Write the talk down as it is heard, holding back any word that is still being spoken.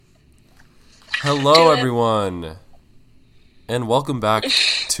Hello, everyone, and welcome back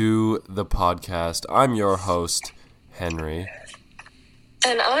to the podcast. I'm your host, Henry.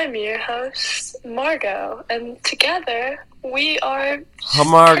 And I'm your host, Margot. And together, we are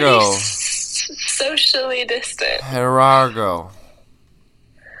Margot. Socially distant. Margot.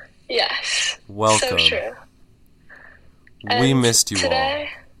 Yes. Welcome. So true. We missed you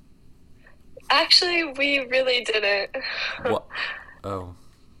today, Actually, we really didn't. What? Oh.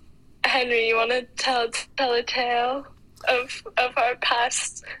 Henry, you want to tell a tale of our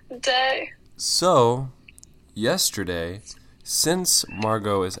past day? So, yesterday, since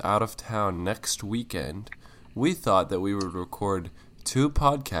Margot is out of town next weekend, we thought that we would record 2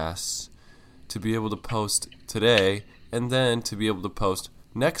 podcasts to be able to post today and then to be able to post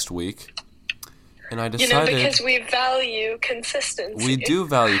next week. And I decided... because we value consistency. We do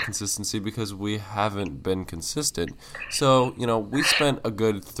value consistency because we haven't been consistent. So, we spent a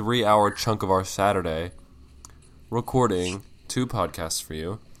good 3-hour chunk of our Saturday recording 2 podcasts for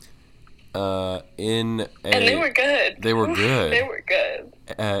you. And they were good. They were good. They were good.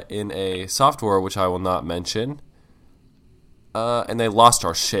 In a software which I will not mention. And they lost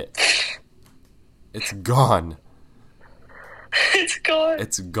our shit. It's gone. It's gone.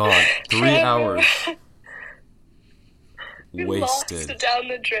 It's gone. 3 hours. We wasted. Lost it down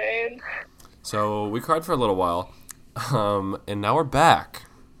the drain. So we cried for a little while. And now we're back.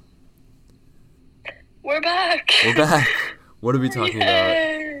 We're back. We're back. What are we talking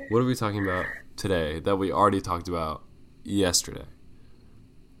Yay. about? What are we talking about today that we already talked about yesterday?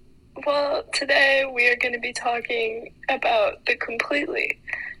 Well, today we are going to be talking about the completely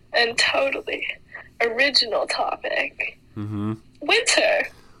and totally original topic. Mm-hmm.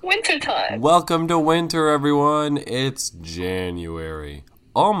 Wintertime. Welcome to winter, everyone. It's January.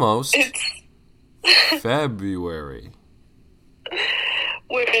 Almost February.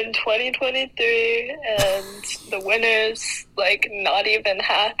 We're in 2023, and the winter's, not even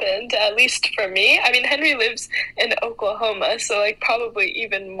happened, at least for me. I mean, Henry lives in Oklahoma, so, probably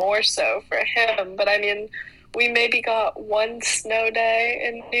even more so for him. But, we maybe got 1 snow day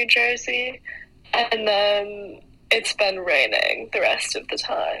in New Jersey, and then it's been raining the rest of the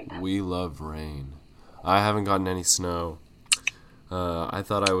time. We love rain. I haven't gotten any snow. I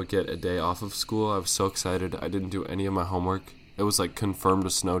thought I would get a day off of school. I was so excited. I didn't do any of my homework. It was confirmed a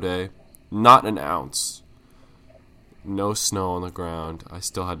snow day. Not an ounce. No snow on the ground. I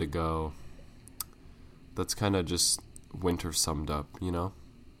still had to go. That's kind of just winter summed up,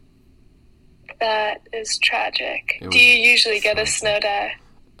 That is tragic. Do you usually get a snow day?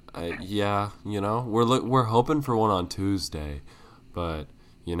 Yeah, we're hoping for one on Tuesday, but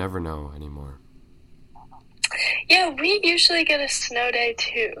you never know anymore. Yeah, we usually get a snow day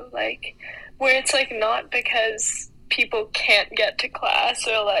too, where it's not because people can't get to class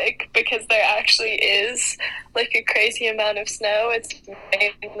or because there actually is a crazy amount of snow. It's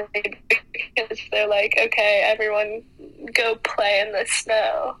mainly because they're okay, everyone go play in the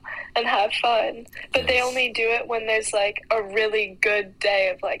snow and have fun. But They only do it when there's a really good day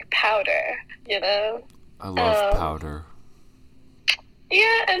of powder, I love powder.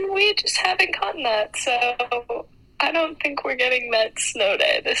 Yeah, and we just haven't gotten that, so I don't think we're getting that snow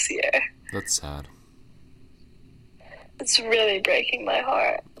day this year. That's sad. It's really breaking my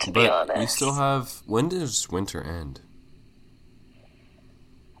heart, to be honest. But we still have... When does winter end?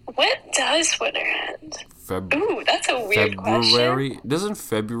 When does winter end? Ooh, that's a weird February? question. Doesn't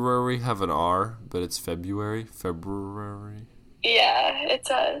February have an R, but it's February? February? Yeah, it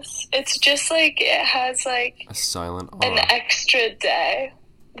does. It's just it has a silent R. An extra day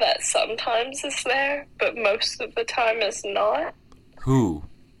that sometimes is there, but most of the time is not. Who?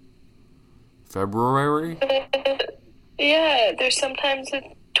 February? Yeah, there's sometimes a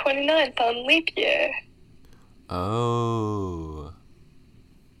 29th on leap year. Oh.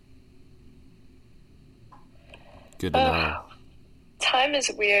 Good to know. Time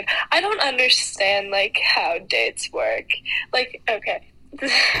is weird. I don't understand, how dates work. Okay.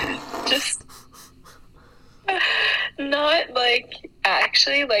 Just not,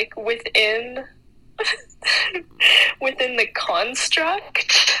 actually, within the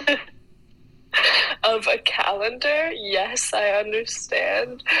construct of a calendar. Yes, I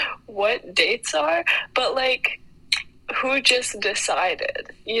understand what dates are, but, who just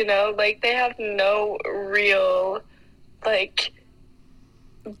decided, they have no real,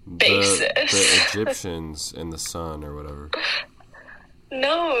 basis. The Egyptians in the sun or whatever.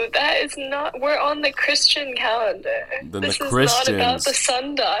 No, that is not... We're on the Christian calendar. Then this the is Christians, not about the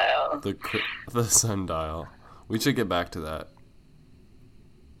sundial. The sundial. We should get back to that.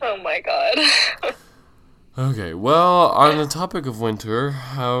 Oh my god. Okay, well, on the topic of winter,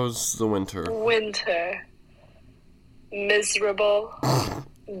 how's the winter? Winter. Miserable.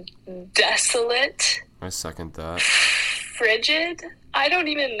 Desolate. I second that. Frigid? I don't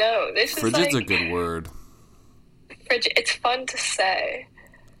even know. This Frigid's is like... a good word. Frigid. It's fun to say.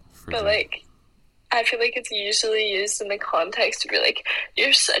 Frigid. But, like, I feel like it's usually used in the context to be like,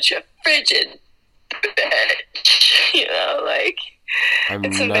 you're such a frigid bitch. You know, like,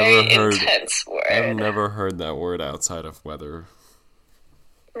 it's a very intense word. I've never heard that word outside of weather.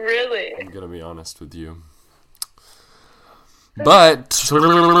 Really? I'm gonna be honest with you. But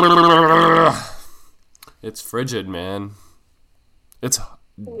it's frigid, man. It's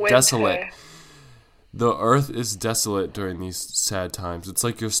Winter. Desolate. The earth is desolate during these sad times. It's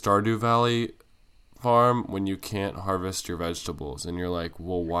like your Stardew Valley farm when you can't harvest your vegetables and you're like,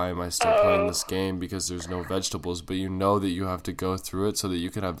 well, why am I still playing this game because there's no vegetables? But you know that you have to go through it so that you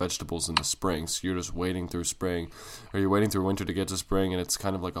can have vegetables in the spring. So you're just waiting through spring, or you're waiting through winter to get to spring, and it's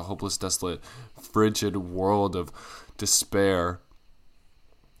kind of like a hopeless, desolate, frigid world of despair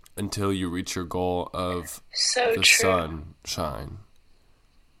until you reach your goal of the sunshine.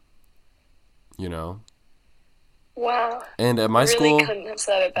 You know? Wow. And at my really school, couldn't have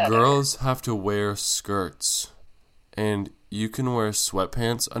said it better. Girls have to wear skirts. And you can wear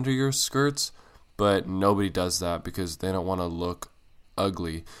sweatpants under your skirts, but nobody does that because they don't want to look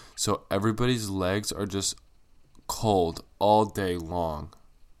ugly. So everybody's legs are just cold all day long.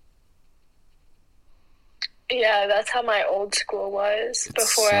 Yeah, that's how my old school was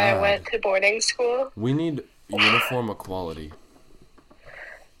before sad. I went to boarding school. We need uniform equality.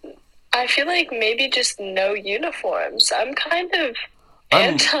 I feel like maybe just no uniforms. I'm kind of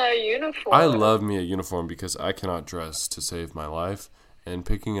anti-uniform. I love me a uniform because I cannot dress to save my life, and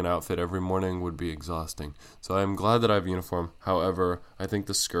picking an outfit every morning would be exhausting. So I'm glad that I have a uniform. However, I think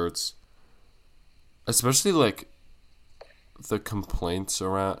the skirts, especially like the complaints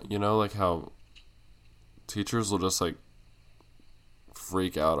around, you know, like how teachers will just like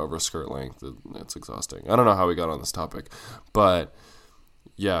freak out over skirt length. It's exhausting. I don't know how we got on this topic, but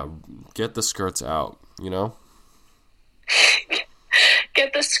yeah, get the skirts out, you know?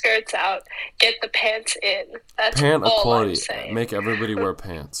 Get the skirts out. Get the pants in. That's Pant all equality. I'm saying. Make everybody wear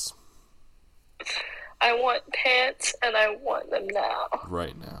pants. I want pants, and I want them now.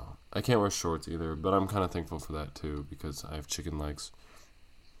 Right now. I can't wear shorts either, but I'm kind of thankful for that too because I have chicken legs.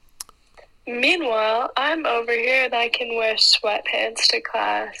 Meanwhile, I'm over here and I can wear sweatpants to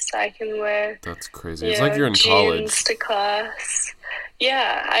class. I can wear... That's crazy. It's like you're in college. Jeans to class.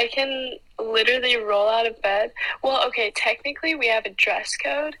 Yeah, I can literally roll out of bed. Well, okay, technically we have a dress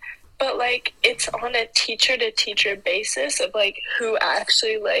code, but, like, it's on a teacher-to-teacher basis of, like, who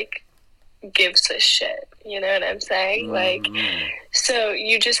actually, like, gives a shit. You know what I'm saying? Mm-hmm. Like, so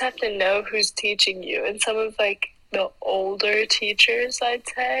you just have to know who's teaching you. And some of, like, the older teachers, I'd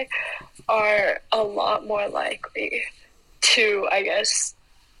say, are a lot more likely to, I guess,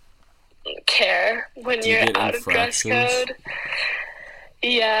 care when you're out of dress code.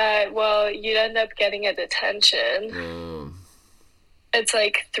 Yeah, well, you'd end up getting a detention. It's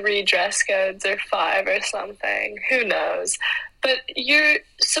like 3 dress codes or 5 or something. Who knows? But you're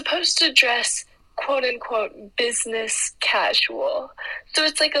supposed to dress, quote-unquote, business casual. So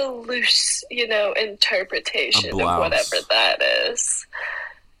it's like a loose, you know, interpretation of whatever that is.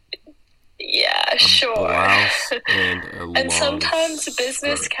 Yeah, sure. Blouse and a and sometimes skirt.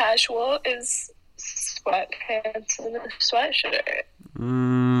 Business casual is sweatpants and a sweatshirt.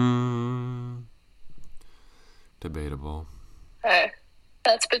 Debatable. Hey,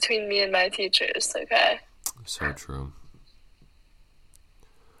 that's between me and my teachers, okay? So true.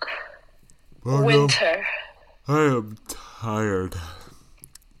 Winter. I am tired.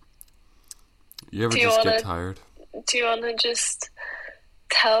 You ever get tired? Do you want to just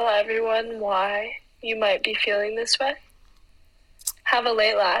tell everyone why you might be feeling this way? Have a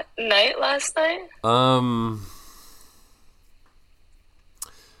late night last night?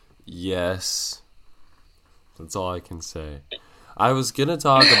 Yes. That's all I can say. I was gonna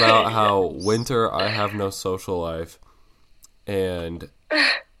talk about how winter I have no social life, and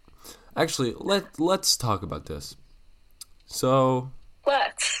actually let's talk about this. So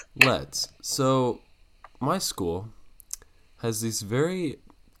let's. So my school has these very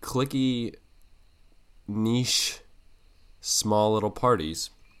cliquey, niche, small little parties.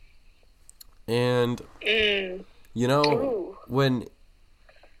 And, you know, when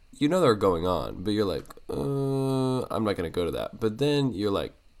you know they're going on, but you're like, I'm not going to go to that. But then you're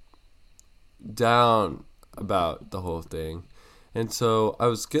like down about the whole thing. And so I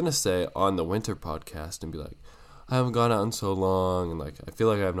was going to say on the winter podcast and be like, I haven't gone out in so long, and like I feel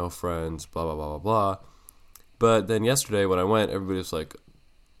like I have no friends, blah, blah, blah, blah, blah. But then yesterday when I went, everybody was like,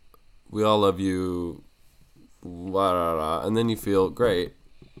 we all love you, blah, blah, blah. And then you feel great,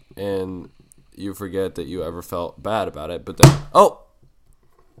 and you forget that you ever felt bad about it. But then,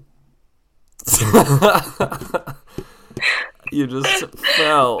 you just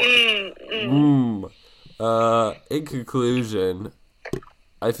fell. In conclusion,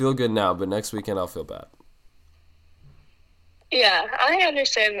 I feel good now, but next weekend I'll feel bad. Yeah, I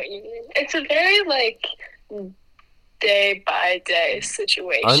understand what you mean. It's a very, like, day-by-day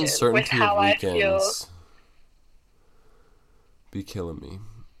situation. Uncertainty with how of weekends I feel. Be killing me.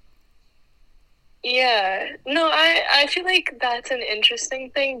 Yeah. No, I feel like that's an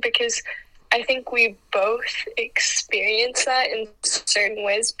interesting thing because I think we both experience that in certain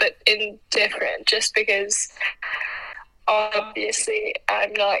ways, but in different, just because obviously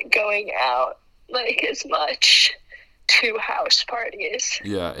I'm not going out, like, as much to house parties.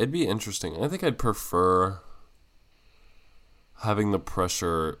 Yeah, it'd be interesting. I think I'd prefer having the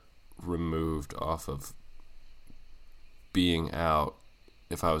pressure removed off of being out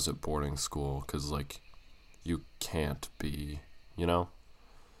if I was at boarding school, because, like, you can't be, you know?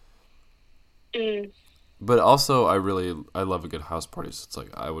 But also, I love a good house party, so it's like,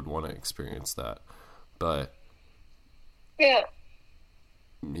 I would want to experience that. But, yeah,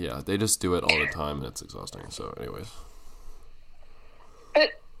 they just do it all the time, and it's exhausting, so anyways.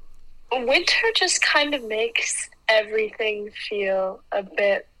 But winter just kind of makes everything feel a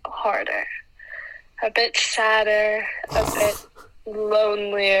bit harder, a bit sadder, a bit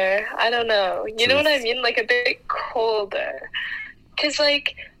lonelier. I don't know. You know what I mean? Like, a bit colder. Because,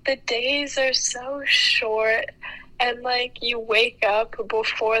 like, the days are so short, and, like, you wake up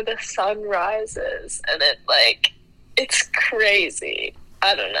before the sun rises, and it's crazy.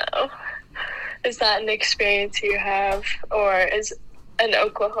 I don't know. Is that an experience you have, or is an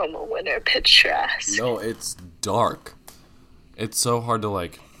Oklahoma winter picturesque? No, it's dark. It's so hard to,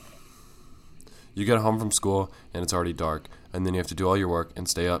 like, you get home from school and it's already dark, and then you have to do all your work and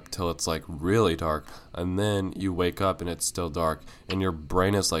stay up till it's, like, really dark, and then you wake up and it's still dark, and your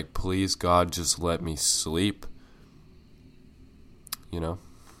brain is like, please God, just let me sleep, you know?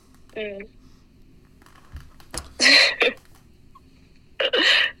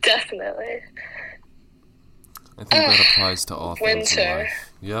 Definitely. I think that applies to all things in Winter.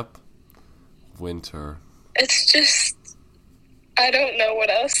 life. Yep. Winter. It's just, I don't know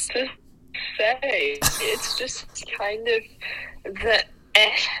what else to say. It's just kind of the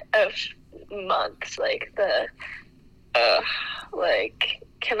of months, like like,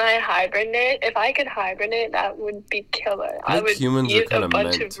 can I hibernate? If I could hibernate, that would be killer. I would humans eat are a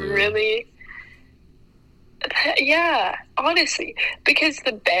bunch of to. really... Yeah, honestly, because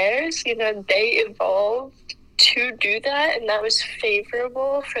the bears, they evolved to do that, and that was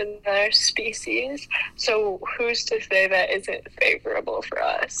favorable for their species. So who's to say that isn't favorable for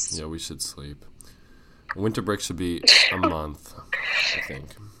us? Yeah, we should sleep. Winter break should be a month, I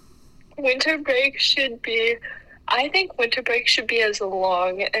think. I think winter break should be as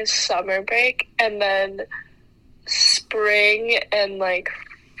long as summer break, and then spring and, like,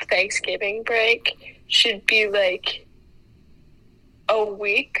 Thanksgiving break should be, like, a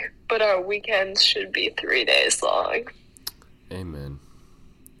week, but our weekends should be 3 days long. Amen.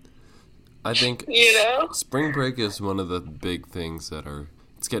 I think spring break is one of the big things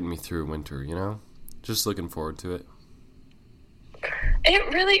it's getting me through winter, you know? Just looking forward to it.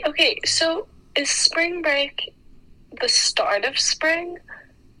 Okay, so is spring break the start of spring?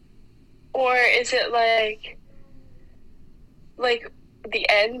 Or is it like the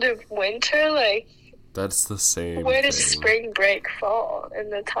end of winter? Like, that's the same where does thing. spring break fall in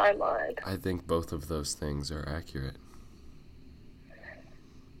the timeline? I think both of those things are accurate.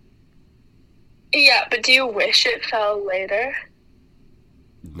 Yeah, but do you wish it fell later?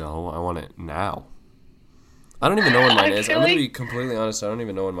 No, I want it now. I don't even know when mine is. I'm going to be completely honest, I don't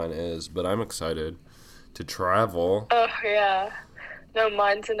even know when mine is, but I'm excited to travel. Oh, yeah. No,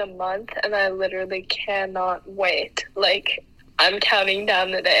 mine's in a month, and I literally cannot wait. Like, I'm counting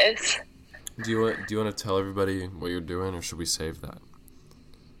down the days. Do you want to tell everybody what you're doing, or should we save that?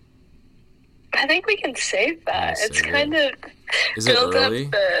 I think we can save that. It's kind of... Is it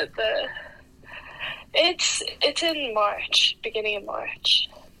early? It's in March, beginning of March.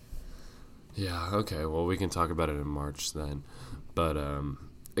 Yeah, okay. Well, we can talk about it in March then. But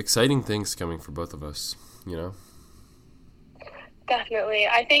exciting things coming for both of us, you know? Definitely.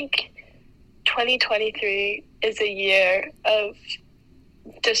 I think 2023 is a year of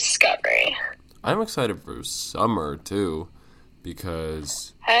discovery. I'm excited for summer too,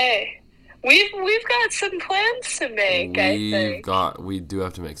 because hey, we've got some plans to make. I think we do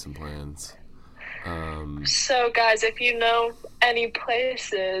have to make some plans. So, guys, if you know any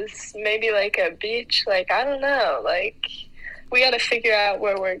places, maybe like a beach, like, I don't know, like, we gotta figure out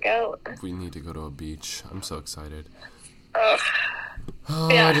where we're going. We need to go to a beach. I'm so excited. Ugh. Oh,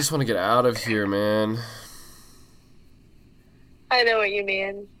 Yeah. I just want to get out of here, man. I know what you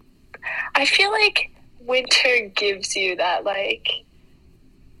mean. I feel like winter gives you that, like,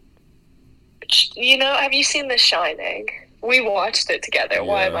 you know, have you seen The Shining? We watched it together.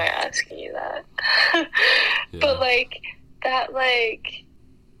 Why am I asking you that? But, like, that, like,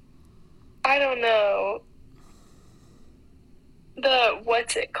 I don't know,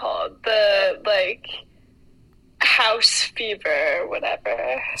 what's it called? The, like, house fever or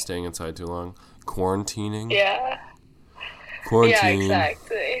whatever. Staying inside too long. Quarantining. Yeah. Quarantine. Yeah,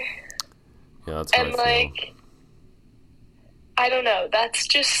 exactly. Yeah, that's how I feel. Like, I don't know, that's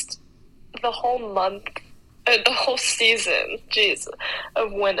just the whole month, the whole season,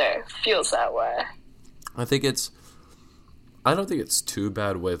 of winter feels that way. I don't think it's too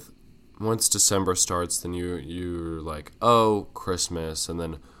bad with, once December starts, then you're like, oh, Christmas, and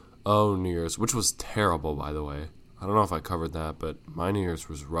then, oh, New Year's, which was terrible, by the way. I don't know if I covered that, but my New Year's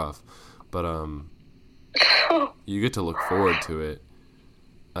was rough. But, you get to look forward to it.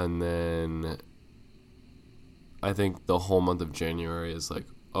 And then I think the whole month of January is like,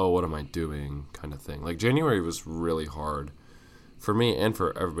 oh, what am I doing kind of thing. Like, January was really hard for me and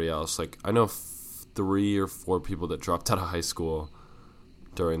for everybody else. Like, I know 3 or 4 people that dropped out of high school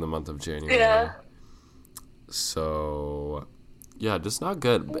during the month of January. Yeah. So, yeah, just not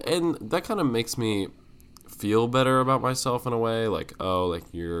good. And that kind of makes me feel better about myself in a way. Like, oh, like,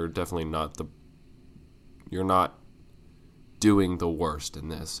 you're definitely you're not doing the worst in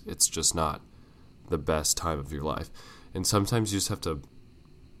this. It's just not the best time of your life. And sometimes you just have to,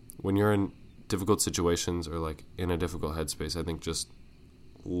 when you're in difficult situations or like in a difficult headspace, I think just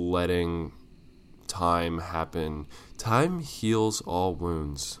letting time happen. Time heals all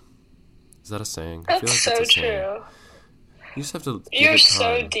wounds. Is that a saying? That's so true. You just have to. You're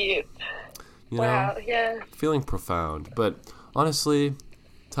so deep. You wow. know, yeah. Feeling profound, but honestly,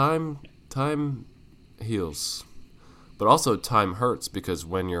 time heals. But also time hurts, because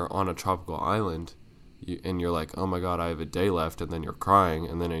when you're on a tropical island and you're like, oh my god, I have a day left, and then you're crying,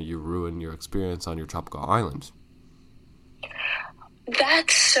 and then you ruin your experience on your tropical island.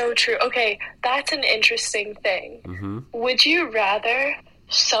 That's so true. Okay, that's an interesting thing. Mm-hmm. Would you rather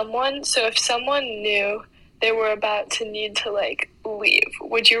if someone knew they were about to need to, like, leave,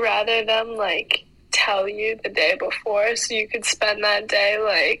 would you rather them, like, tell you the day before so you could spend that day,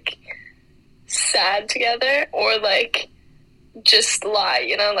 like, sad together, or, like, just lie,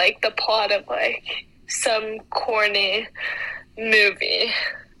 you know, like the plot of, like, some corny movie?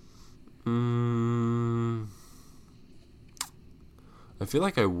 I feel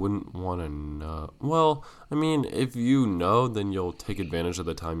like I wouldn't want to know. Well, I mean, if you know, then you'll take advantage of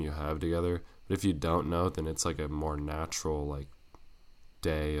the time you have together. But if you don't know, then it's like a more natural, like,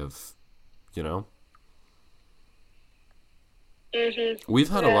 day of, you know? Mm-hmm. We've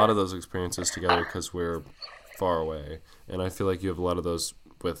had a lot of those experiences together because we're far away. And I feel like you have a lot of those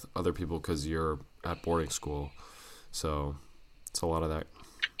with other people because you're at boarding school. So it's a lot of that.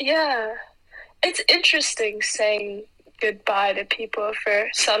 Yeah. It's interesting saying goodbye to people for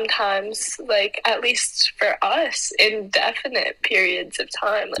sometimes, like, at least for us, indefinite periods of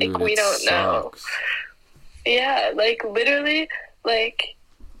time. Like, dude, we don't know. Yeah, like, literally, like,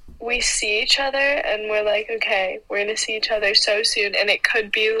 we see each other and we're like, okay, we're going to see each other so soon. And it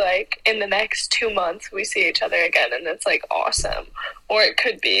could be, like, in the next 2 months we see each other again, and it's, like, awesome. Or it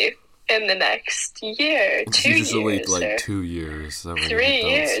could be in the next year, it's 2 years. It's usually, like, 2 years. 3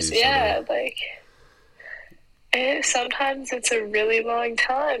 years, yeah, like... sometimes it's a really long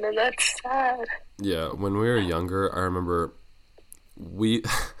time, and that's sad. Yeah, when we were younger, I remember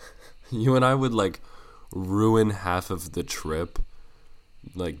you and I would, like, ruin half of the trip,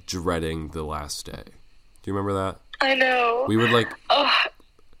 like, dreading the last day. Do you remember that? I know. We would, like,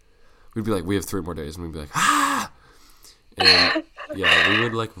 we'd be like, we have 3 more days, and we'd be like, ah! And, yeah, we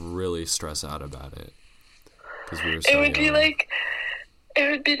would, like, really stress out about it. Because we were so young. It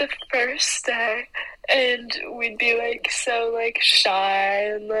would be the first day, and we'd be, like, so, like, shy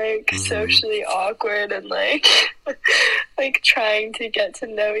and, like, socially awkward and, like, like, trying to get to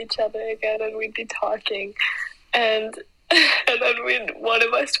know each other again, and we'd be talking, and then one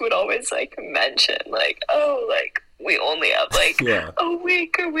of us would always, like, mention, like, oh, like, we only have, like, a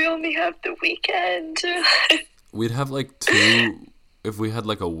week, or we only have the weekend. We'd have, like, 2, if we had,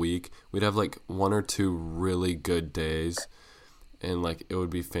 like, a week, we'd have, like, 1 or 2 really good days. And, like, it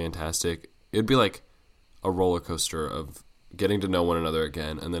would be fantastic. It'd be like a roller coaster of getting to know one another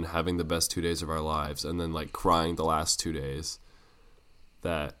again, and then having the best 2 days of our lives, and then like crying the last 2 days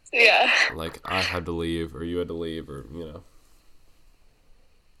that like I had to leave or you had to leave, or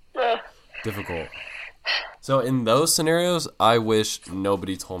difficult. So in those scenarios, I wish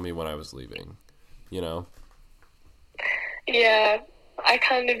nobody told me when I was leaving, Yeah, I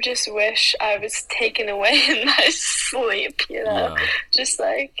kind of just wish I was taken away in my sleep, Yeah. Just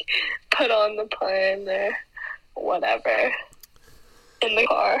like put on the plane or whatever in the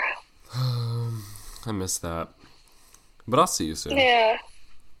car. I miss that. But I'll see you soon. Yeah.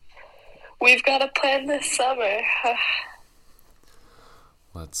 We've got a plan this summer.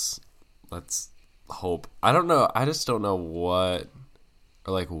 Let's hope. I don't know. I just don't know what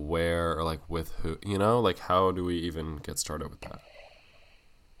or like where or like with who, like how do we even get started with that?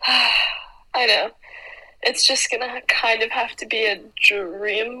 I know. It's just gonna kind of have to be a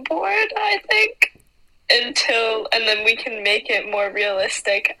dream board, I think, and then we can make it more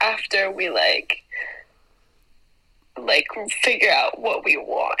realistic after we like figure out what we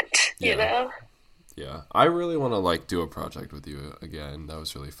want, you know? Yeah. I really want to like do a project with you again. That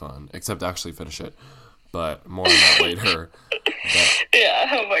was really fun. Except actually finish it. But more on that later. Yeah,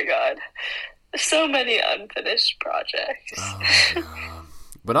 oh my god. So many unfinished projects. Yeah.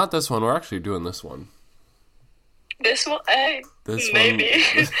 But not this one. We're actually doing this one. This one? Hey, maybe.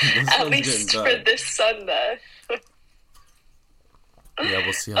 At least for this Sunday. Yeah,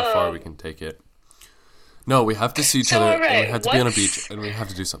 we'll see how far we can take it. No, we have to see each other, and we have to be on a beach, and we have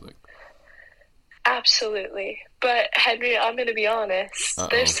to do something. Absolutely. But, Henry, I'm going to be honest. Uh-oh.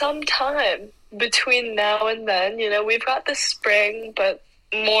 There's some time between now and then. We've got the spring, but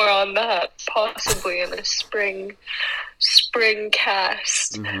more on that possibly in a spring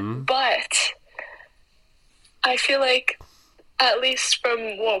cast. Mm-hmm. But I feel like, at least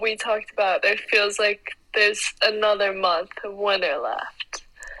from what we talked about, it feels like there's another month of winter left.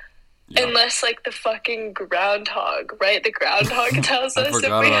 Yeah. Unless, like, the fucking groundhog, right? The groundhog tells us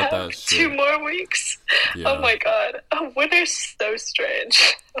if we have 2 more weeks. Yeah. Oh, my God. Winter's so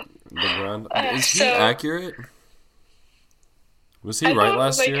strange. Is he accurate? Was he right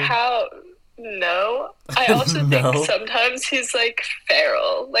last year? No. I also think sometimes he's, like,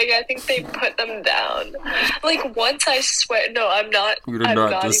 feral. Like, I think they put them down. Like, once I swear... No, I'm not... I'm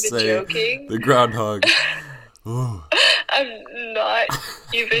not even joking. The groundhog. I'm not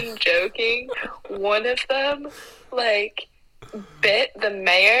even joking. One of them, like, bit the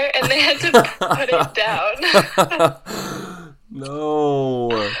mayor, and they had to put it down. No.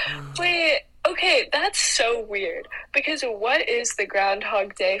 Wait, okay, that's so weird. Because what is the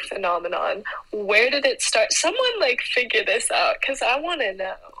Groundhog Day phenomenon? Where did it start? Someone, like, figure this out, because I want to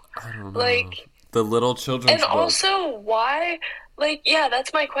know. I don't know. Like... The little children's book. And also, why... Like, yeah,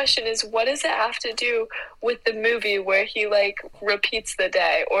 that's my question, is what does it have to do with the movie where he, like, repeats the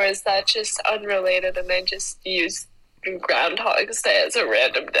day? Or is that just unrelated and they just use Groundhog's Day as a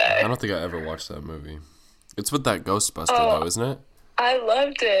random day? I don't think I ever watched that movie. It's with that Ghostbuster, though, isn't it? I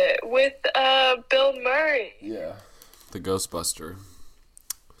loved it. With Bill Murray. Yeah. The Ghostbuster.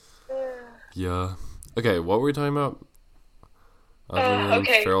 Yeah. Okay, what were we talking about?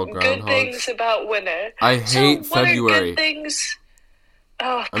 Okay, good things about winter. I hate February. What are good things...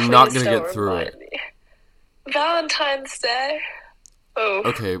 Oh, I'm not going to get through it. Me. Valentine's Day. Oh,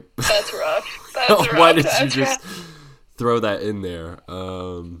 okay. That's rough. That's rough. Why did you just throw that in there?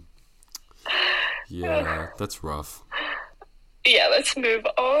 Yeah, that's rough. Yeah, let's move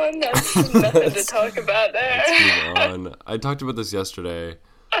on. That's nothing to talk about there. Let's move on. I talked about this yesterday,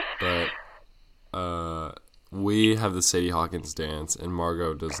 but we have the Sadie Hawkins dance, and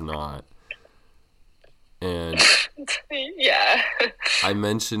Margot does not. And yeah, I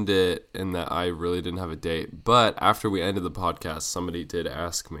mentioned it in that I really didn't have a date. But after we ended the podcast, somebody did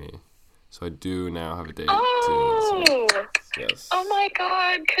ask me. So I do now have a date. Oh! Too, yes. Oh my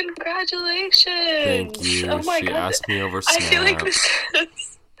God, congratulations. Thank you. Oh my she God. asked me over Snap. I feel like this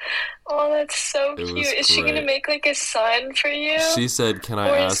is... Oh, that's so cute. Is she going to make like a sign for you? She said, can I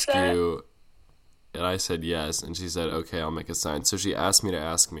ask you? And I said yes. And she said, okay, I'll make a sign. So she asked me to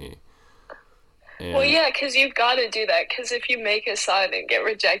ask me. And well, yeah, because you've got to do that. Because if you make a sign and get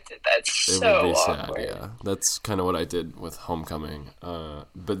rejected, that's so would be awkward. Sad, yeah. That's kind of what I did with Homecoming.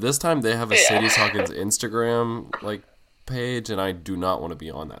 But this time they have a Sadie Hawkins Instagram like page, and I do not want to be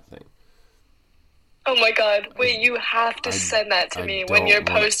on that thing. Oh my God! Wait, you have to send that to me when you're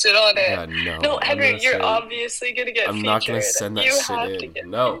posted on it. Yeah, no, Henry, you're obviously gonna get featured. I'm not gonna send that shit in.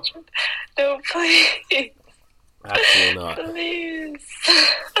 No. Featured. No, please. Absolutely not. Please.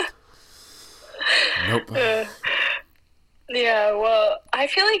 Nope. Yeah, well, I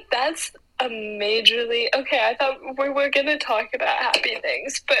feel like that's a majorly okay, I thought we were gonna talk about happy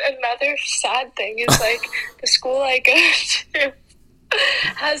things, but another sad thing is like the school I go to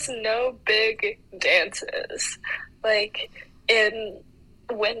has no big dances like in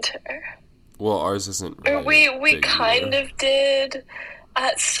winter. Well, ours isn't Or really we big kind either. of did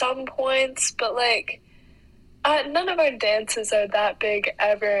at some points, but like none of our dances are that big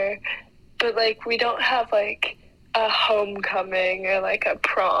ever. But like we don't have like a homecoming or like a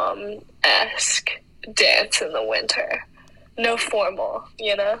prom-esque dance in the winter. No formal,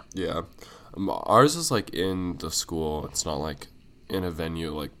 you know? Yeah. Ours is like in the school. It's not like in a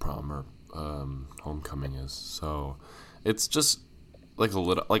venue like prom or homecoming is. So it's just like a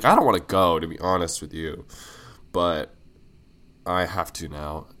little, like I don't want to go, to be honest with you, but I have to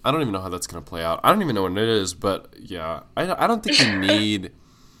now. I don't even know how that's going to play out. I don't even know what it is, but yeah, I don't think you need,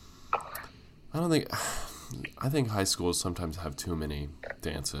 I think high schools sometimes have too many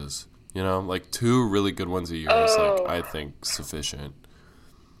dances. You know, like 2 really good ones a year is like, I think, sufficient.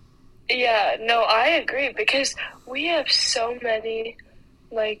 Yeah, no, I agree because we have so many,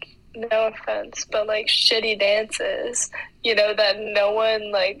 like, no offense, but like shitty dances, you know, that no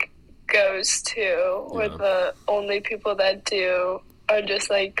one like goes to, or Yeah. the only people that do are just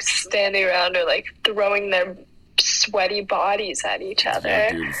like standing around or like throwing their sweaty bodies at each other.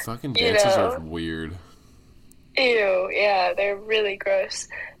 Yeah, dude, fucking You dances know? are weird. Ew, yeah, they're really gross.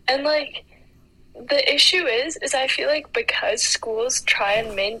 And like the issue is I feel like because schools try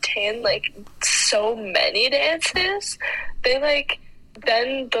and maintain like so many dances, they like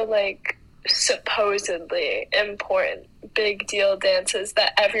then the like supposedly important big deal dances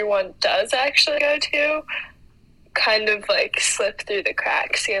that everyone does actually go to kind of like slip through the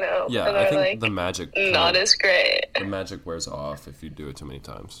cracks, you know? Yeah, and I are think like the magic not as great. the magic wears off if you do it too many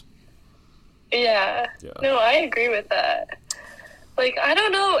times. Yeah. Yeah. No, I agree with that. Like, I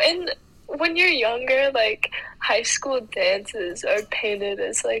don't know, and when you're younger, like, high school dances are painted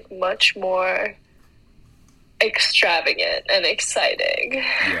as, like, much more extravagant and exciting.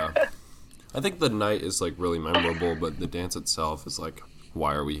 Yeah. I think the night is like really memorable, but the dance itself is like,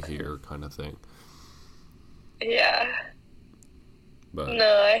 why are we here kind of thing. Yeah. But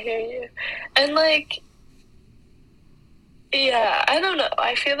No, I hear you. And, like, yeah, I don't know.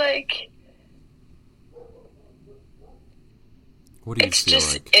 I feel like what do you it's feel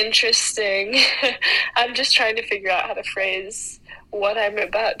just like? interesting. I'm just trying to figure out how to phrase what I'm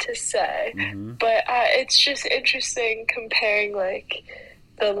about to say. Mm-hmm. But it's just interesting comparing, like,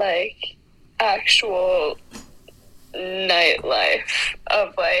 the, like, actual nightlife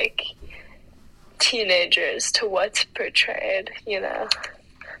of, like, teenagers to what's portrayed, you know,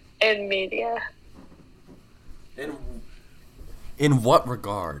 in media. In what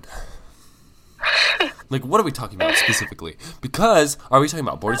regard? Like, what are we talking about specifically? Because, are we talking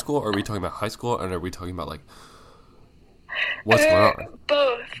about boarding school, or are we talking about high school, and are we talking about, like, what's going on?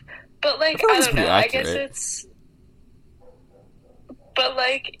 Both. But, like, feel like I it's don't know. pretty I guess accurate. it's... But,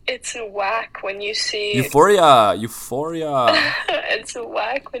 like, it's whack when you see... Euphoria! It's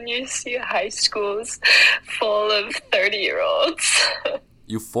whack when you see high schools full of 30-year-olds.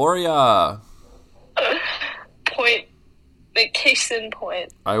 Euphoria! Point... The case in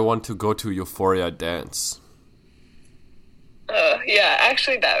point. I want to go to Euphoria dance. Yeah,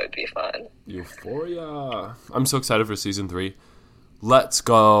 actually that would be fun. Euphoria! I'm so excited for season 3. Let's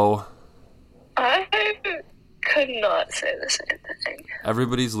go! I could not say the same thing.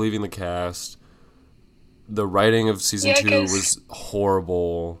 Everybody's leaving the cast. The writing of season 2 was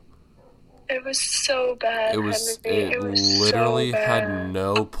horrible. It was so bad. It was literally so bad. had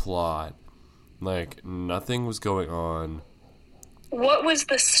no plot. Like, nothing was going on. What was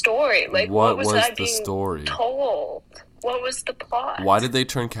the story? Like, What was was I the being story? told? What was the plot? Why did they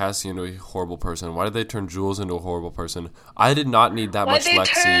turn Cassie into a horrible person? Why did they turn Jules into a horrible person? I did not need that much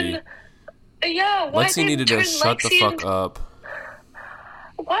Lexi. Why Lexi needed to shut the fuck up.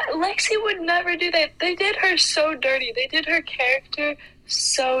 What? Lexi would never do that. They did her so dirty. They did her character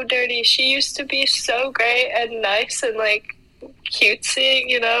so dirty. She used to be so great and nice and, like, cutesy,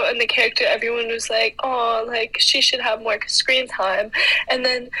 you know, and the character, everyone was like, oh, like, she should have more screen time. And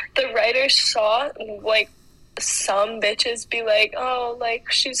then the writers saw, like, some bitches be like, oh,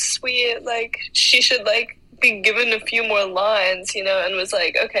 like, she's sweet, like, she should, like, be given a few more lines, you know, and was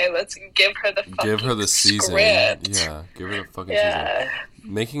like, okay, let's give her the fucking season. script. Yeah, give her the fucking season.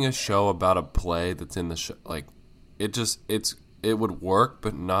 Making a show about a play that's in the show, like, it would work,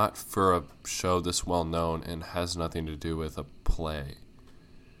 but not for a show this well known and has nothing to do with a play.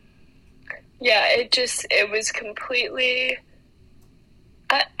 Yeah, it was completely...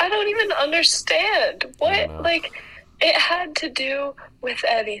 I don't even understand. What, like, it had to do with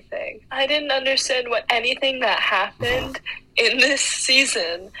anything. I didn't understand what anything that happened in this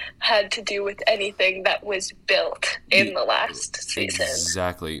season had to do with anything that was built in the last season.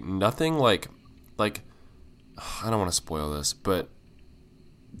 Exactly. Nothing like I don't want to spoil this, but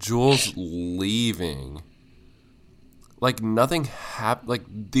Jules leaving, like nothing happened.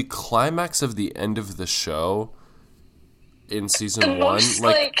 Like the climax of the end of the show in season one,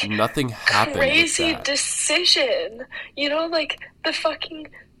 like nothing happened. Crazy with that. decision, like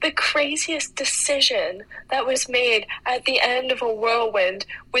the craziest decision that was made at the end of a whirlwind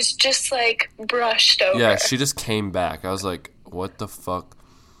was just like brushed over. Yeah, she just came back. I was like, what the fuck?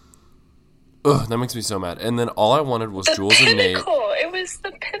 Ugh, that makes me so mad. And then all I wanted was Jules and Nate. It was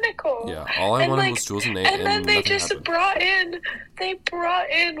the pinnacle. Yeah, all I wanted was Jules and Nate. And then they just happened. brought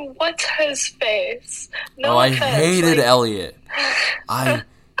in what's his face. No I offense. hated Elliot. I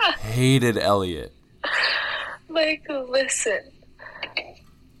hated Elliot. Like, listen,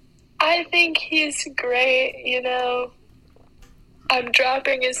 I think he's great, I'm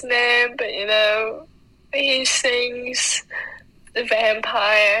dropping his name, but, he sings the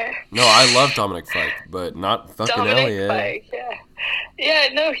vampire. No, I love Dominic Fike, but not fucking Elliot. Fike, yeah. Yeah,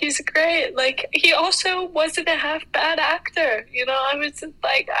 no, he's great. Like, he also wasn't a half bad actor. I was just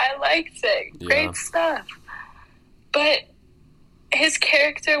like, I liked it. Great stuff. But his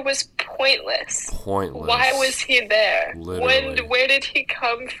character was pointless. Why was he there? Literally. Where did he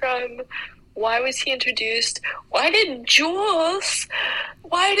come from? Why was he introduced? Why did Jules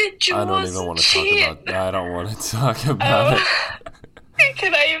I don't even want to cheat? talk about that. I don't want to talk about it.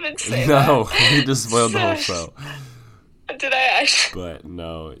 Can I even say that? No, you just spoiled the whole show. Did I actually? But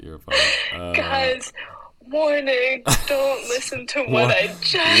no, you're fine. Guys, warning, don't listen to what I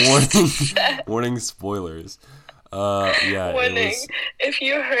just said. Warning spoilers. Yeah. Warning, if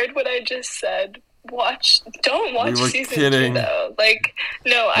you heard what I just said, don't watch season 2 though. Like,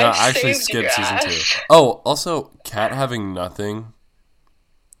 no, I actually skipped season 2. Oh, also, Kat having nothing.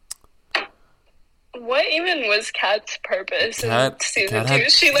 What even was Kat's purpose in season 2?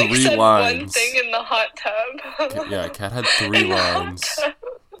 She said lines. One thing in the hot tub. Yeah, Kat had 3 lines.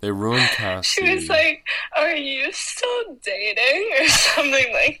 They ruined Cassie. She was like, "Are you still dating?" or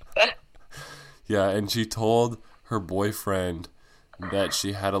something like that. Yeah, and she told her boyfriend that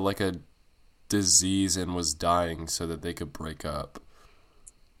she had a disease and was dying so that they could break up.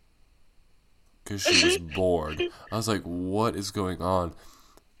 Because she was bored. I was like, what is going on?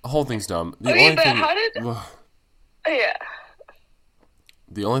 The whole thing's dumb. Yeah.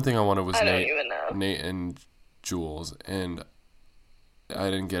 The only thing I wanted was Nate and Jules, and I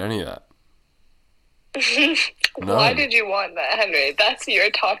didn't get any of that. No. Why did you want that, Henry? That's your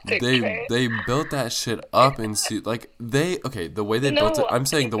toxic trait. They built that shit up in the way they built it. I'm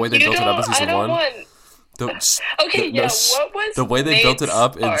saying the way they built it up in season 1. What was the way they Nate's built it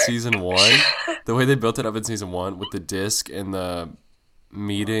up in arc? season 1? The way they built it up in season 1 with the disc and the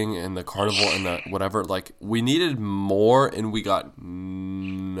meeting and the carnival and the whatever, we needed more and we got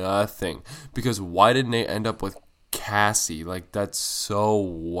nothing. Because why did Nate end up with Cassie? That's so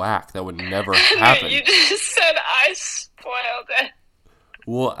whack. That would never happen. You just said I spoiled it.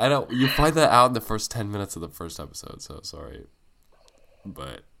 Well, I don't. You find that out in the first 10 minutes of the first episode, so sorry.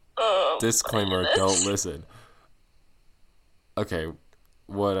 But disclaimer: don't listen. Okay,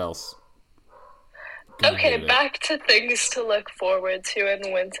 what else? Okay, back to things to look forward to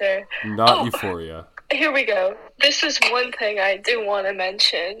in winter. Not Euphoria. Here we go. This is one thing I do want to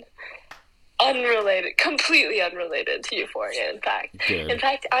mention. Unrelated, completely unrelated to Euphoria, in fact. Good. In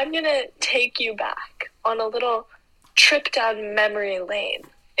fact, I'm going to take you back on a little trip down memory lane,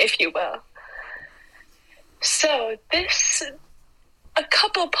 if you will. So, a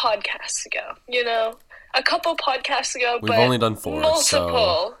couple podcasts ago, We've only done 4,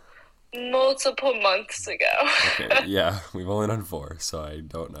 multiple months ago. Okay, yeah, we've only done 4, so I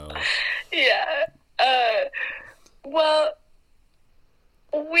don't know. Yeah. Well,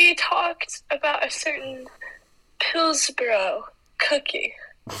 we talked about a certain Pillsboro cookie.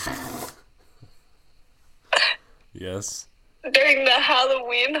 Yes. During the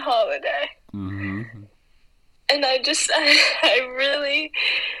Halloween holiday. Mm-hmm. And I really,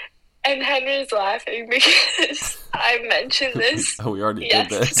 and Henry's laughing because I mentioned this. Oh, we already did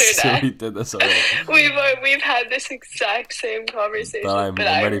this. We did this already. We've had this exact same conversation. I'm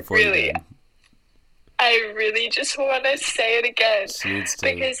ready for it again. I really just want to say it again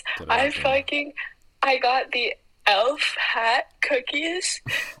because I got the elf hat cookies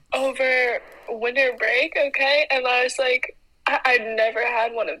over winter break, okay? And I was like, I'd never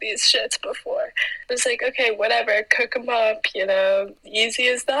had one of these shits before. It was like, okay, whatever, cook them up, easy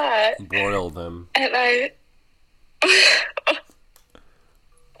as that. Boil them. And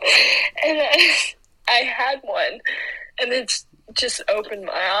And I had one, and it's just opened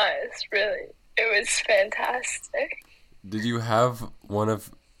my eyes, really. It was fantastic. Did you have one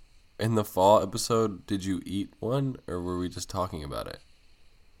of, in the fall episode, did you eat one, or were we just talking about it?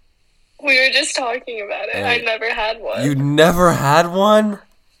 We were just talking about it. I never had one. You never had one?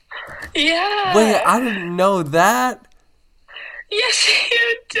 Yeah. Wait, I didn't know that. Yes,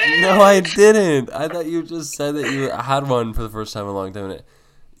 you did. No, I didn't. I thought you just said that you had one for the first time in a long time.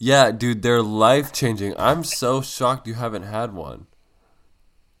 Yeah, dude, they're life-changing. I'm so shocked you haven't had one.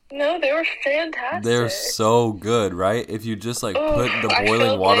 No, they were fantastic. They're so good, right? If you just, like, put the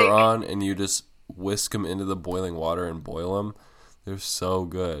boiling water on and you just whisk them into the boiling water and boil them, they're so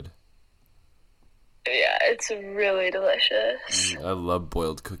good. Yeah, it's really delicious. I love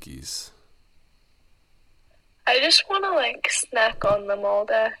boiled cookies. I just want to, like, snack on them all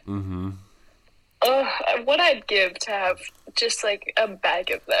day. Mm-hmm. What I'd give to have just, like, a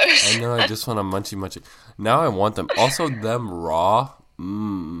bag of those. I know, I just want a munchy. Now I want them. Also, them raw.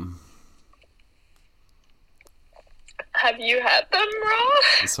 Mmm. Have you had them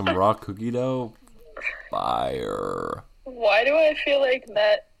raw? Some raw cookie dough? Fire. Why do I feel like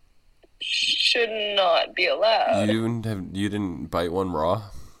that should not be allowed? You didn't bite one raw?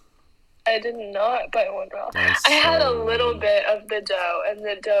 I did not buy one raw. I had a little bit of the dough, and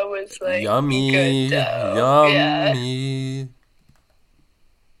the dough was like yummy, good dough. yummy. Yeah.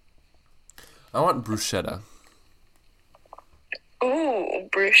 I want bruschetta. Ooh,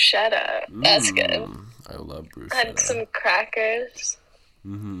 bruschetta. That's good. I love bruschetta. And some crackers.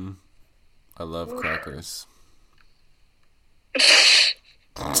 Mm-hmm. I love crackers.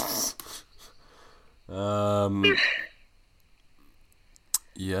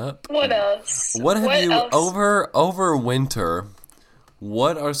 Yep. What else? What have you over winter?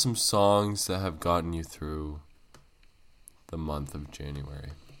 What are some songs that have gotten you through the month of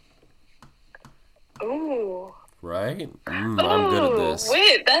January? Ooh. Right? I'm good at this.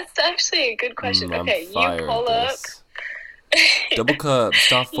 Wait, that's actually a good question. Okay, you pull up. Double cup,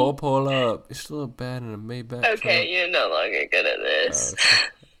 stop full pull up. It's a little bad in a Maybach. Okay, you're no longer good at this.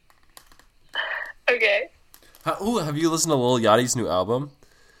 Okay. Have you listened to Lil Yachty's new album?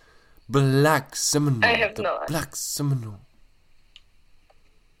 Black Seminole. I have not. Black Seminole.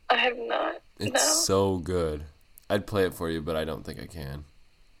 I have not. It's so good. I'd play it for you, but I don't think I can.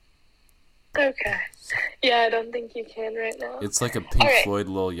 Okay. Yeah, I don't think you can right now. It's like a Pink Floyd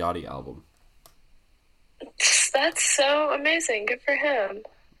Lil Yachty album. That's so amazing. Good for him.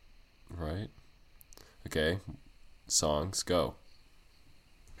 Right? Okay. Songs, go.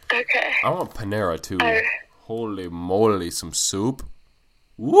 Okay. I want Panera, too. Holy moly, some soup.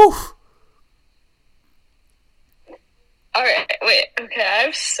 Woo! Alright, wait. Okay, I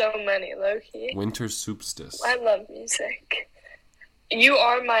have so many, low-key. Winter Soupstice. I love music. You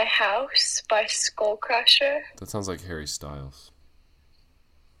Are My House by Skull Crusher. That sounds like Harry Styles.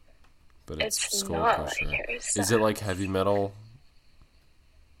 But it's Skull not Crusher. Like Harry Styles. Is it like heavy metal?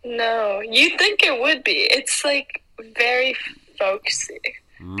 No, you'd think it would be. It's like very folksy.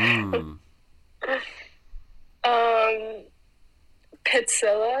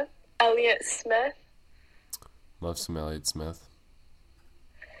 Pizzilla, Elliott Smith. Love some Elliott Smith.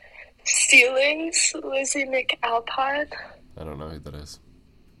 Ceilings, Lizzie McAlpine. I don't know who that is.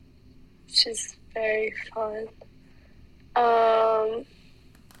 She's very fun. I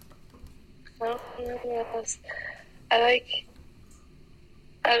don't know what else. I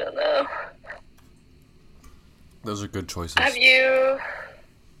don't know. Those are good choices. Have you...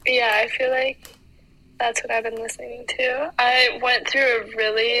 Yeah, I feel like that's what I've been listening to. I went through a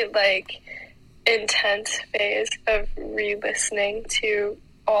really, intense phase of re-listening to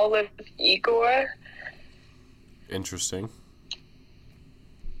all of Igor. Interesting.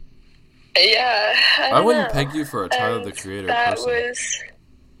 Yeah, I wouldn't peg you for a Tyler, the Creator person. That was...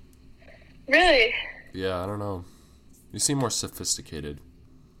 Really? Yeah, I don't know. You seem more sophisticated.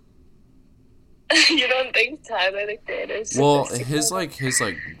 You don't think Tyler, the Creator is Well, sophisticated? his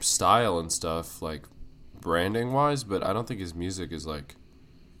style and stuff, branding-wise, but I don't think his music is,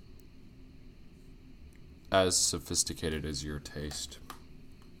 as sophisticated as your taste.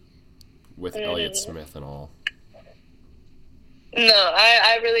 With Elliott Smith and all. No,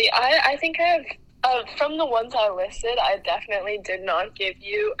 I think I have, from the ones I listed, I definitely did not give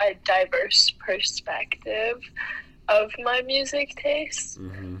you a diverse perspective of my music taste.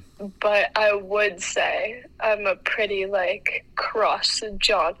 Mm-hmm. But I would say I'm a pretty,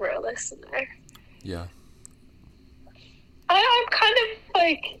 cross-genre listener. Yeah. I'm kind of,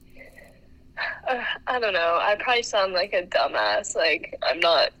 I don't know, I probably sound like a dumbass, I'm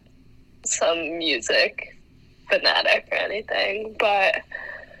not some music fanatic or anything, but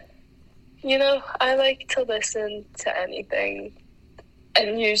you know, I like to listen to anything,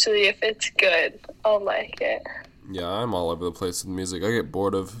 and usually if it's good, I'll like it. Yeah, I'm all over the place with music. I get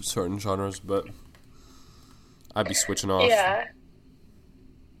bored of certain genres, but I'd be switching off. Yeah.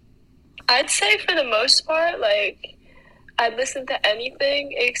 I'd say for the most part, like, I'd listen to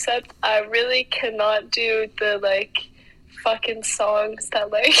anything, except I really cannot do the, like, fucking songs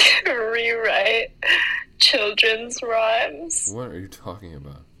that, like, rewrite children's rhymes. What are you talking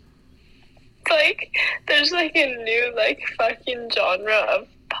about? Like, there's, like, a new, like, fucking genre of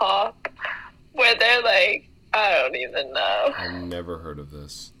pop where they're, like, I don't even know. I've never heard of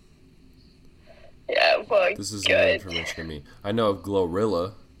this. Yeah, well, this is good. new information to me. I know of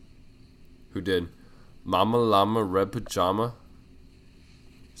Glorilla, who did Mama Llama Red Pajama.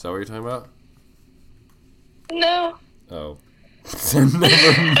 Is that what you're talking about? No. Oh. Never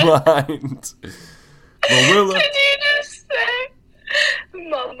mind. Glorilla. Did you just say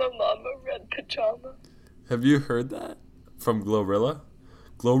Mama Red Pajama? Have you heard that from Glorilla?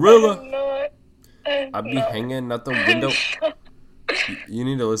 Glorilla! I'd be hanging out the window. You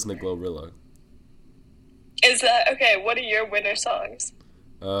need to listen to Glorilla. Is that okay? What are your winter songs?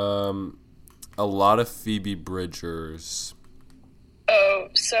 A lot of Phoebe Bridgers. Oh,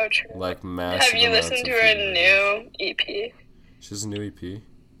 so true. Like massive. Have you listened to her new EP? She has a new EP.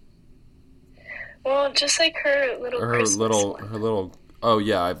 Well, just like her little Christmas one. Oh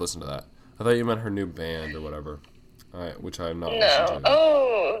yeah, I've listened to that. I thought you meant her new band or whatever. Which I have not listened to.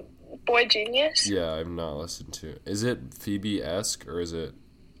 Oh, Boy Genius? Yeah, I've not listened to. Is it Phoebe-esque or is it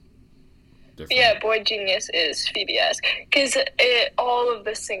different? Yeah, Boy Genius is Phoebe-esque. Because all of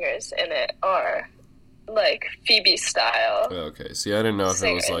the singers in it are, like, Phoebe style. Okay, see, I didn't know if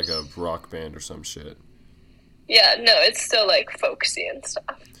singers. it was like a rock band or some shit. Yeah, no, it's still, like, folksy and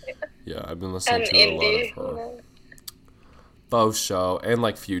stuff. Yeah, I've been listening to indie, a lot of her. Both show and,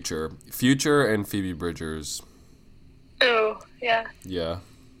 like, Future and Phoebe Bridgers. Oh, yeah. Yeah.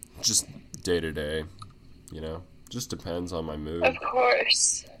 Just day to day, you know? Just depends on my mood. Of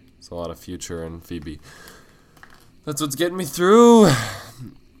course. It's a lot of Future and Phoebe. That's what's getting me through.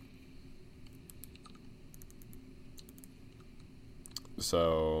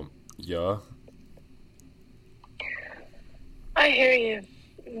 So, yeah. I hear you.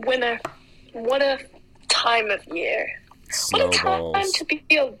 Winter. What a time of year. Snowballs. What a time to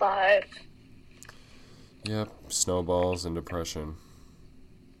be alive. Yep, snowballs and depression.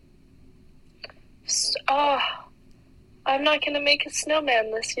 I'm not going to make a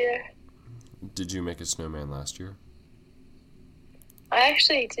snowman this year. Did you make a snowman last year? I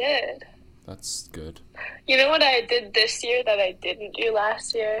actually did. That's good. You know what I did this year that I didn't do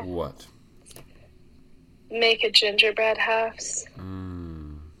last year? What? Make a gingerbread house.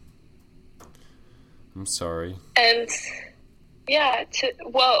 I'm sorry. And, yeah,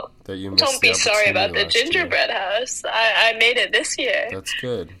 that you missed don't be sorry about the gingerbread house. I made it this year. That's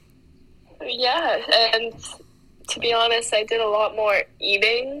good. Yeah, and to be honest, I did a lot more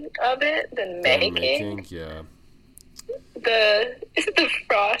eating of it than making. Yeah. The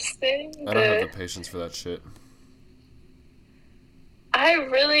frosting. I don't have the patience for that shit. I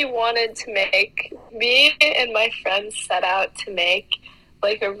really wanted to make, me and my friends set out to make,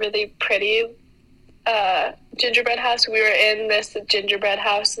 like, a really pretty gingerbread house. We were in this gingerbread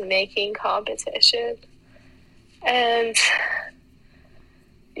house making competition. And,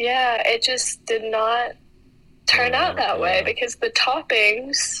 yeah, it just did not turn out that way because the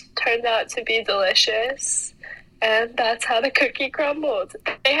toppings turned out to be delicious. And that's how the cookie crumbled.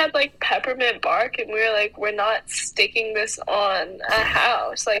 They had, like, peppermint bark, and we were like, we're not sticking this on a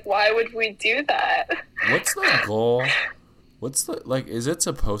house. Like, why would we do that? What's the goal? Is it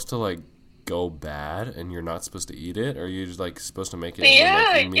supposed to, like, go bad and you're not supposed to eat it? Or are you just, like, supposed to make it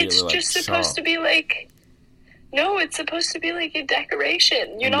and, like, it's just supposed to be, like... No, it's supposed to be, like, a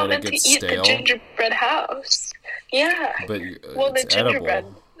decoration. You're not meant to eat the gingerbread house. Yeah. But the gingerbread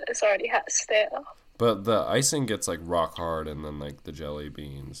is already stale. But the icing gets, like, rock hard, and then, like, the jelly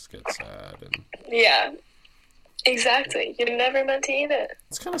beans get sad. And yeah, exactly. You're never meant to eat it.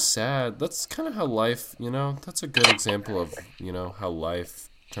 It's kind of sad. That's kind of how life, you know, that's a good example of, you know, how life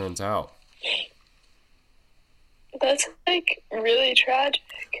turns out. That's, like, really tragic.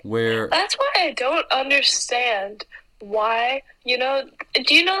 That's why I don't understand why, you know,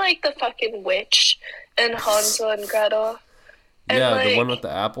 do you know, like, the fucking witch and Hansel and Gretel? And, yeah, like, the one with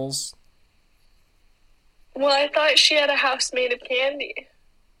the apples? Well, I thought she had a house made of candy.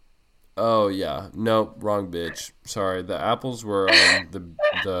 Oh, yeah. Nope, wrong bitch. Sorry, the apples were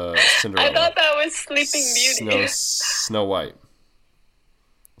the Cinderella. I thought that was Sleeping Beauty. Snow White.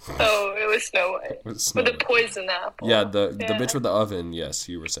 Oh, it with Snow White. With Snow With the White. poison apple. Yeah, the bitch with the oven, yes,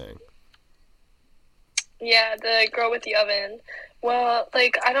 you were saying. Yeah, the girl with the oven. Well,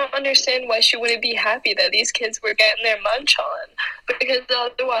 like, I don't understand why she wouldn't be happy that these kids were getting their munch on. Because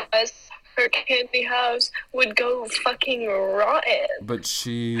otherwise, her candy house would go fucking rotten. But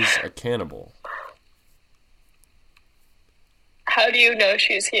she's a cannibal. How do you know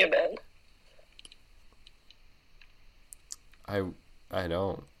she's human? I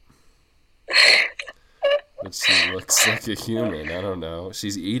don't. But she looks like a human. I don't know.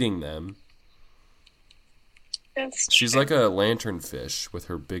 She's eating them. She's like a lanternfish with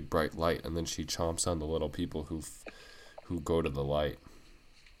her big bright light, and then she chomps on the little people who go to the light.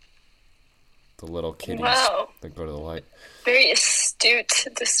 The little kitties that go to the light. Very astute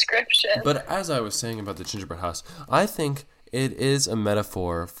description. But as I was saying about the gingerbread house, I think it is a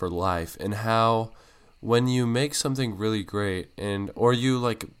metaphor for life and how when you make something really great or you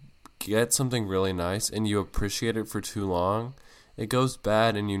like get something really nice and you appreciate it for too long, it goes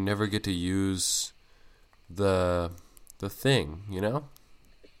bad and you never get to use the thing, you know?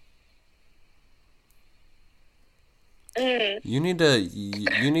 You need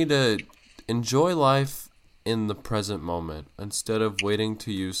to enjoy life in the present moment instead of waiting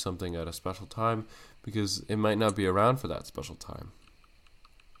to use something at a special time because it might not be around for that special time.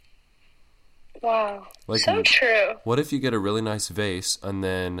 Wow. Like, so true. What if you get a really nice vase and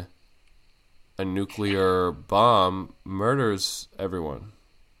then a nuclear bomb murders everyone?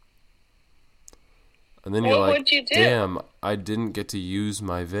 And then you're what like, would you do? Damn, I didn't get to use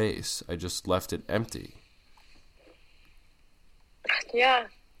my vase. I just left it empty. Yeah.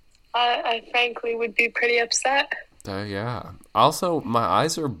 I frankly would be pretty upset. Yeah. Also, my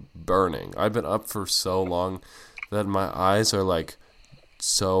eyes are burning. I've been up for so long that my eyes are like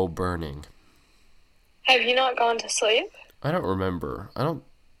so burning. Have you not gone to sleep? I don't remember. I don't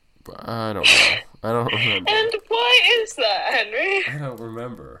know. I don't remember. And why is that, Henry? I don't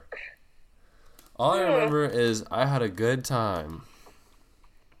remember. All I remember is I had a good time.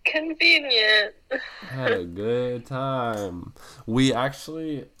 Convenient. I had a good time. We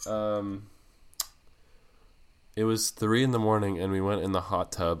actually, it was 3 a.m. and we went in the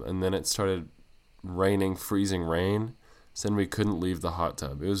hot tub and then it started raining, freezing rain. So then we couldn't leave the hot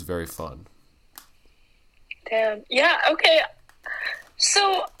tub. It was very fun. Damn. Yeah, okay.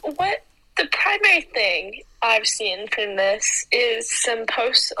 So what the primary thing I've seen from this is some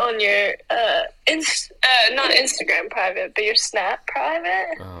posts on your not Instagram private, but your Snap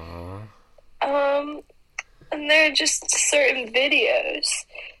private. And they're just certain videos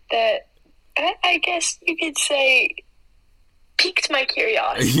that I guess you could say piqued my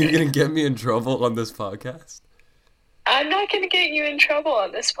curiosity. Are you gonna get me in trouble on this podcast? I'm not going to get you in trouble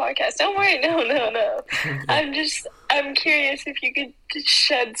on this podcast. Don't worry. No. Okay. I'm curious if you could just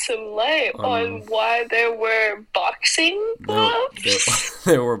shed some light on why there were boxing gloves.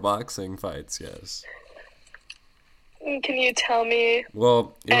 There were boxing fights, yes. Can you tell me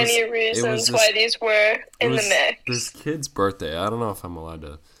any reasons why these were in the mix? This kid's birthday. I don't know if I'm allowed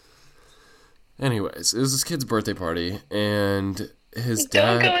to. Anyways, it was this kid's birthday party, and his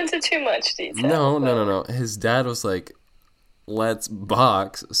dad... Don't go into too much detail. No. His dad was like, let's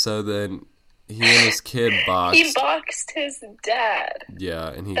box. So then he and his kid boxed. He boxed his dad. Yeah,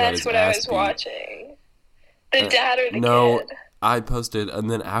 and he got his ass beat. That's what I was watching. The dad or the kid? No, I posted, and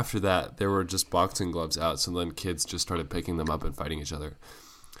then after that, there were just boxing gloves out. So then kids just started picking them up and fighting each other.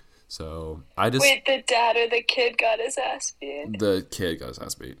 So I just... Wait, the dad or the kid got his ass beat? The kid got his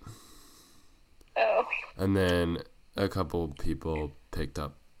ass beat. Oh. And then a couple people picked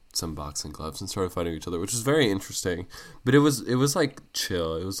up some boxing gloves and started fighting each other, which was very interesting. But it was like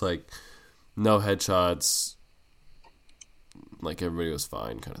chill. It was like no headshots, like everybody was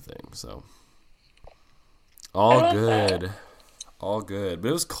fine kind of thing. So all good. But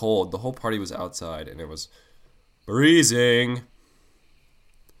it was cold. The whole party was outside and it was freezing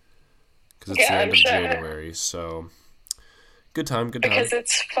because it's the end of January. So good time. Because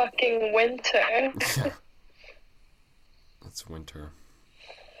it's fucking winter. Yeah. It's winter.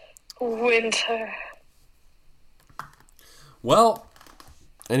 Well,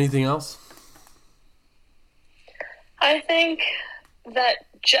 anything else? I think that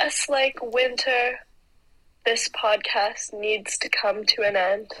just like winter, this podcast needs to come to an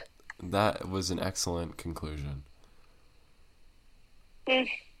end. That was an excellent conclusion.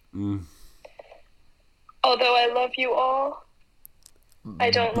 Although I love you all,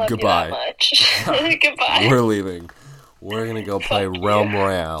 I don't love you that much. Goodbye. We're leaving. We're going to go play Realm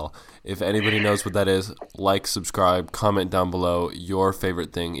Royale. If anybody knows what that is, like, subscribe, comment down below your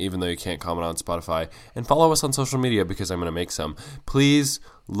favorite thing, even though you can't comment on Spotify. And follow us on social media because I'm going to make some. Please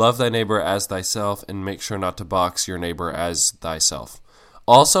Love thy neighbor as thyself, and make sure not to box your neighbor as thyself.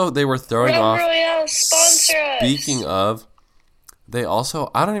 Also, they were throwing off. Royale, sponsor us. Speaking of, they also,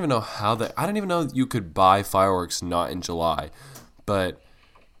 I don't even know you could buy fireworks not in July, but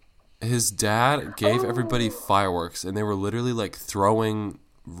his dad gave everybody fireworks, and they were literally like throwing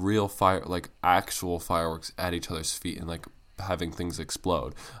actual fireworks at each other's feet and like having things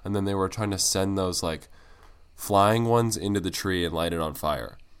explode. And then they were trying to send those like flying ones into the tree and light it on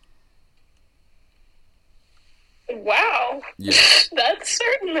fire. Wow. Yeah. That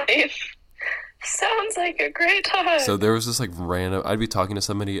certainly sounds like a great time. So there was this like random, I'd be talking to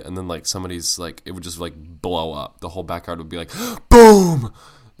somebody and then like somebody's like, it would just like blow up. The whole backyard would be like, boom!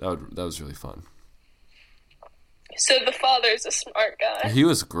 That was really fun. So the father's a smart guy. He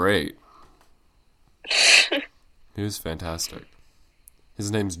was great. He was fantastic.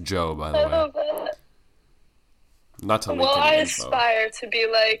 His name's Joe, by the way. I love that. Not to leak Well, any I info. aspire to be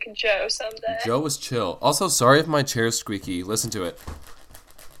like Joe someday. Joe was chill. Also, sorry if my chair's squeaky. Listen to it.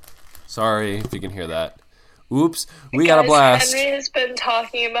 Sorry if you can hear that. Oops, we got a blast. Henry has been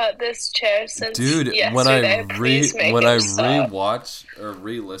talking about this chair since yesterday. when I stop. rewatch or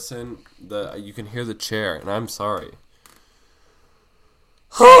re-listen, you can hear the chair, and I'm sorry.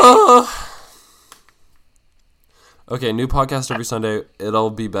 Okay, new podcast every Sunday. It'll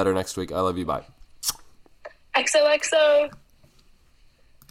be better next week. I love you. Bye. XOXO.